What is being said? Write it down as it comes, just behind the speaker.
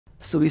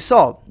So we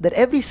saw that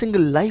every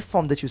single life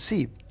form that you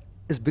see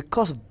is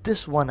because of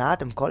this one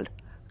atom called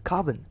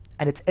carbon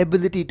and its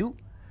ability to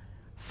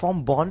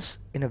form bonds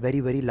in a very,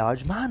 very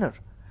large manner.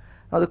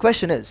 Now the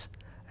question is,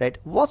 right,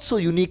 what's so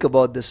unique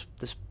about this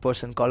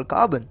person called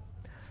carbon?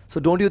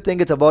 So don't you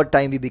think it's about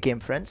time we became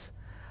friends?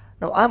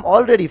 Now I'm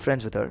already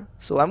friends with her,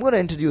 so I'm going to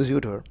introduce you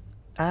to her,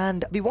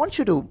 and we want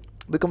you to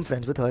become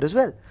friends with her as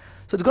well.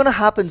 So it's going to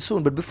happen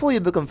soon, but before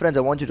you become friends,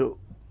 I want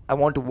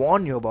to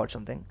warn you about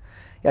something.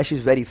 Yeah,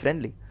 she's very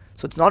friendly,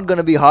 so it's not going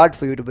to be hard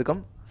for you to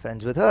become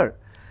friends with her.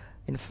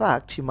 In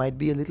fact, she might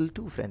be a little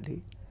too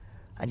friendly,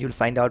 and you'll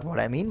find out what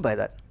I mean by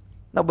that.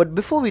 Now, but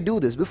before we do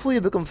this, before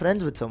you become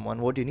friends with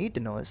someone, what you need to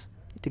know is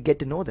to get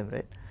to know them,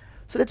 right?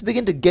 So let's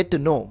begin to get to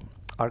know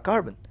our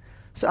carbon.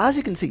 So as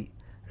you can see,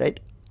 right,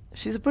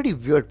 she's a pretty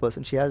weird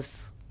person. She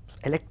has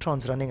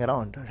electrons running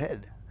around her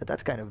head.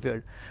 That's kind of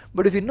weird.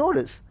 But if you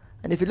notice,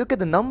 and if you look at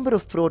the number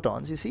of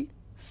protons, you see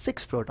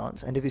 6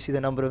 protons. And if you see the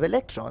number of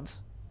electrons,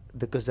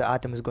 because the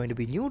atom is going to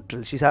be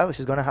neutral, she's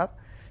going to have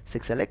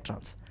 6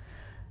 electrons.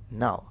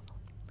 Now,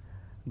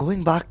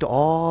 going back to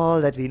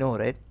all that we know,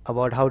 right,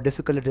 about how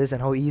difficult it is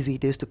and how easy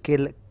it is to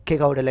kick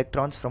out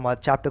electrons from our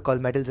chapter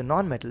called metals and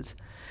non-metals,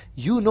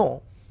 you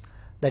know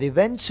that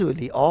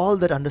eventually all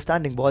that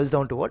understanding boils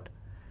down to what?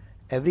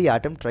 Every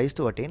atom tries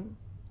to attain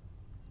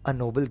a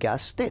noble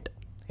gas state.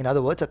 In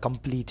other words, a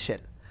complete shell.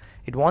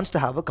 It wants to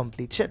have a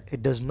complete shell.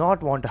 It does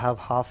not want to have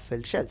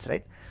half-filled shells,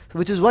 right? So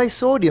which is why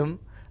sodium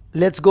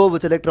lets go of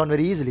its electron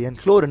very easily, and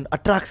chlorine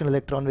attracts an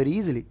electron very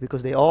easily,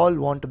 because they all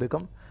want to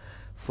become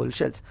full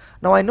shells.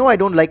 Now I know I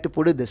don't like to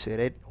put it this way,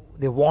 right?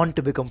 They want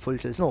to become full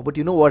shells. No, but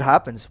you know what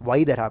happens,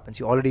 why that happens.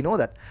 You already know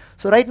that.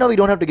 So right now we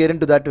don't have to get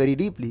into that very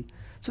deeply.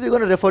 So we're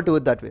going to refer to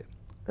it that way,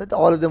 that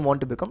all of them want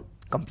to become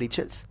complete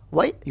shells.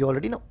 Why? You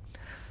already know.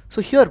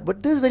 So here,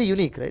 but this is very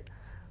unique, right?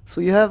 So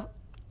you have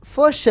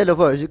first shell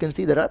of ours, you can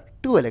see there are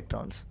 2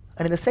 electrons,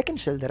 and in the second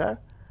shell there are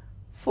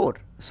 4.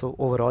 So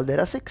overall there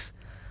are 6.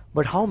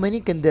 But how many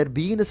can there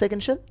be in the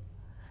second shell?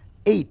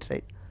 8,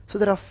 right? So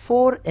there are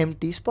 4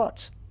 empty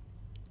spots.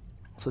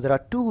 So there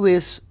are 2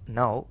 ways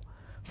now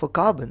for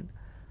carbon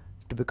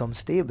to become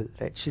stable,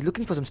 right? She's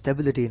looking for some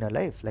stability in her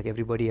life like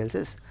everybody else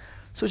is.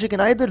 So she can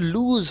either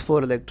lose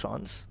 4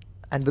 electrons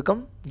and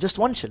become just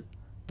 1 shell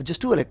with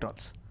just 2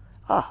 electrons.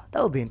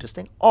 That would be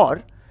interesting.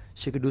 Or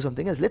she could do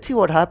something else. Let's see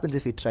what happens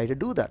if we try to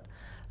do that.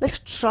 Let's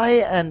try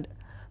and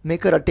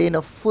make her attain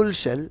a full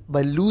shell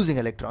by losing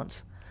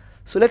electrons.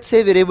 So let's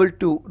say we're able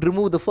to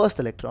remove the first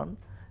electron,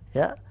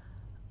 yeah,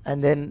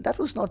 and then that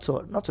was not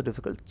so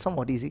difficult,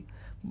 somewhat easy.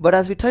 But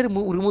as we try to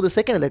remove the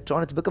second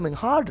electron, it's becoming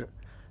harder.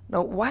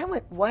 Now, why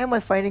am I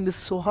finding this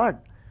so hard?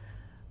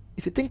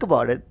 If you think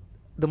about it,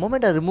 the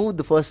moment I removed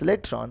the first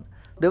electron,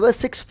 there were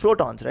 6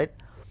 protons, right?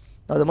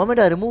 Now, the moment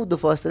I removed the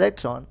first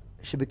electron,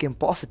 she became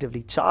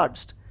positively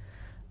charged.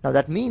 Now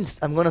that means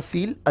I'm going to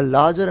feel a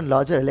larger and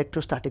larger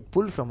electrostatic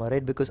pull from her,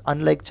 right? Because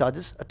unlike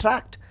charges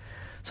attract.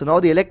 So now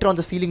the electrons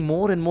are feeling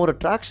more and more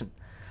attraction.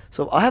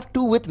 So I have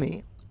 2 with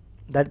me.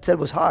 That itself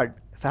was hard.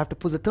 If I have to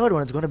pull the third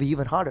one, it's going to be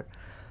even harder.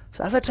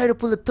 So as I try to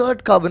pull the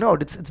third carbon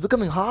out, it's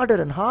becoming harder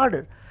and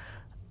harder.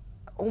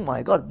 Oh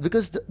my god,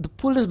 because the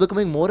pull is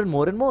becoming more and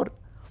more and more.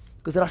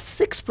 Because there are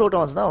 6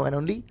 protons now and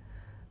only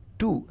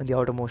 2 in the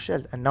outermost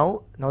shell. And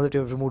now that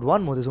you've removed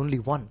 1 more, there's only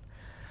 1.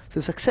 So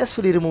you've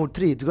successfully removed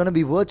 3. It's going to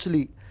be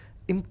virtually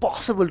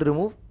impossible to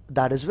remove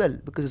that as well,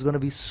 because it's going to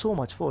be so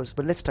much force.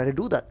 But let's try to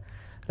do that,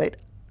 right?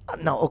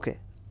 Now, okay,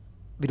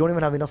 we don't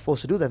even have enough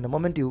force to do that. And the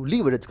moment you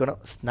leave it, it's going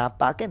to snap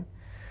back in.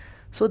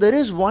 So there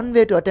is one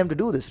way to attempt to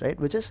do this, right?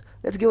 Which is,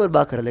 let's give her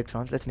back her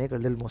electrons. Let's make her a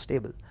little more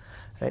stable,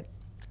 right?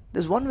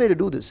 There's one way to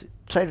do this.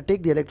 Try to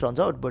take the electrons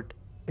out, but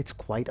it's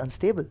quite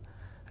unstable,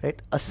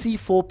 right? A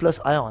C4 plus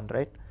ion,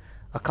 right?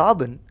 A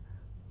carbon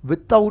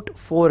without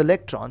 4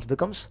 electrons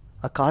becomes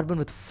a carbon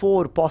with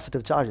 4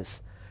 positive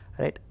charges,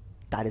 right?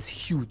 That is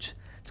huge.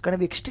 It's going to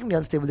be extremely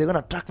unstable. They're going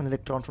to attract an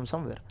electron from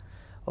somewhere.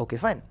 Okay,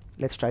 fine.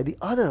 Let's try the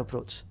other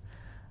approach,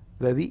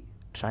 where we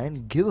try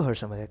and give her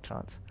some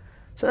electrons.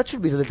 So that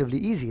should be relatively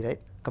easy, right,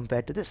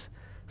 compared to this.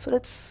 So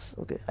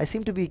okay, I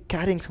seem to be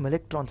carrying some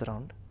electrons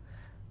around.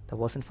 That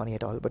wasn't funny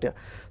at all, but yeah.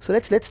 So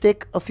let's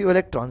take a few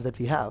electrons that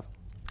we have,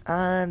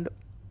 and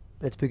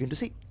let's begin to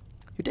see.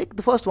 You take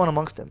the first one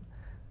amongst them.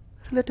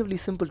 Relatively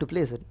simple to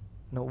place it.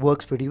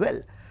 Works pretty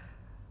well.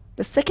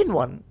 The second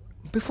one,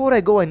 before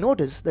I go, I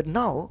notice that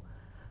now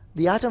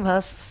the atom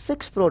has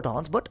 6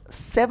 protons but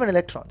 7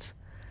 electrons.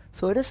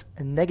 So it is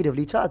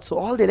negatively charged. So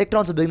all the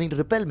electrons are beginning to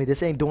repel me. They're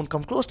saying, don't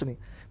come close to me.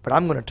 But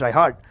I'm going to try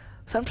hard.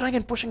 So I'm trying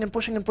and pushing and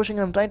pushing and pushing,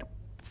 and I'm trying to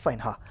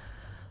find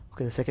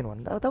Okay, the second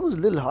one. That was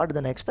a little harder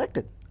than I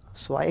expected.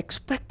 So I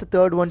expect the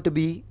third one to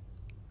be,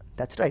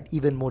 that's right,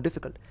 even more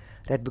difficult,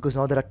 right? Because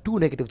now there are 2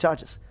 negative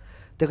charges.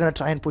 They're going to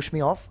try and push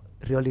me off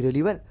really,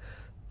 really well.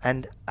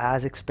 And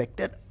as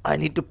expected, I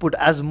need to put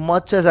as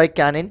much as I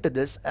can into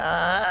this.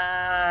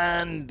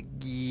 And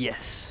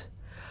yes.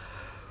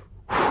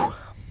 Whew.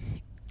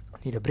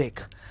 Need a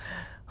break.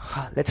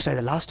 Let's try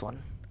the last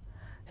one.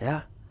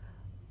 Yeah.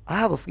 I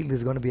have a feeling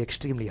this is going to be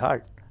extremely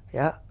hard.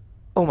 Yeah.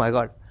 Oh my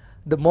god.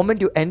 the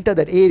moment you enter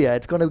that area,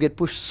 it's going to get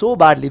pushed so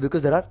badly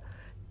because there are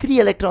 3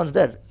 electrons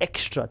there,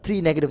 extra,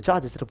 3 negative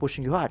charges that are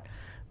pushing you hard.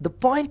 The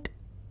point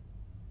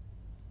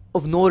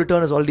of no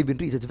return has already been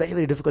reached. It's very,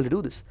 very difficult to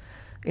do this.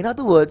 In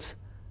other words,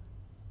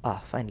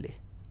 finally,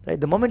 right?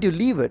 The moment you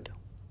leave it,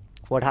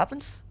 what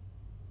happens?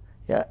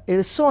 Yeah, it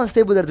is so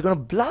unstable that it's going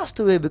to blast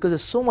away because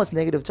there's so much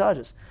negative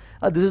charges.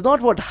 This is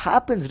not what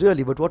happens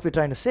really, but what we're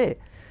trying to say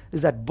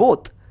is that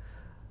both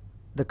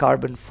the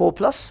carbon 4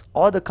 plus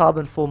or the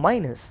carbon 4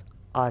 minus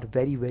are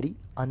very, very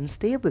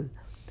unstable.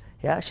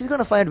 Yeah, she's going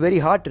to find it very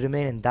hard to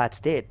remain in that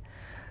state.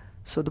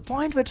 So the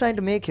point we're trying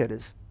to make here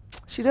is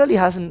she really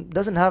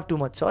doesn't have too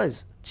much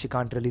choice. She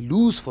can't really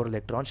lose 4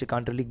 electrons. She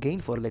can't really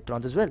gain 4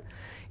 electrons as well.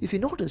 If you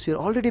notice, you're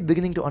already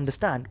beginning to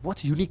understand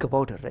what's unique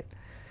about her, right?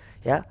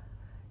 Yeah.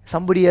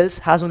 Somebody else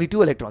has only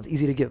 2 electrons,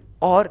 easy to give.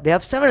 Or they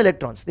have 7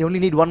 electrons, they only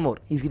need 1 more,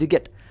 easy to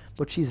get.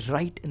 But she's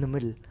right in the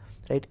middle,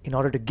 right? In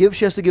order to give,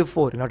 she has to give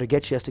 4. In order to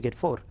get, she has to get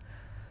 4.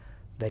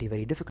 Very, very difficult.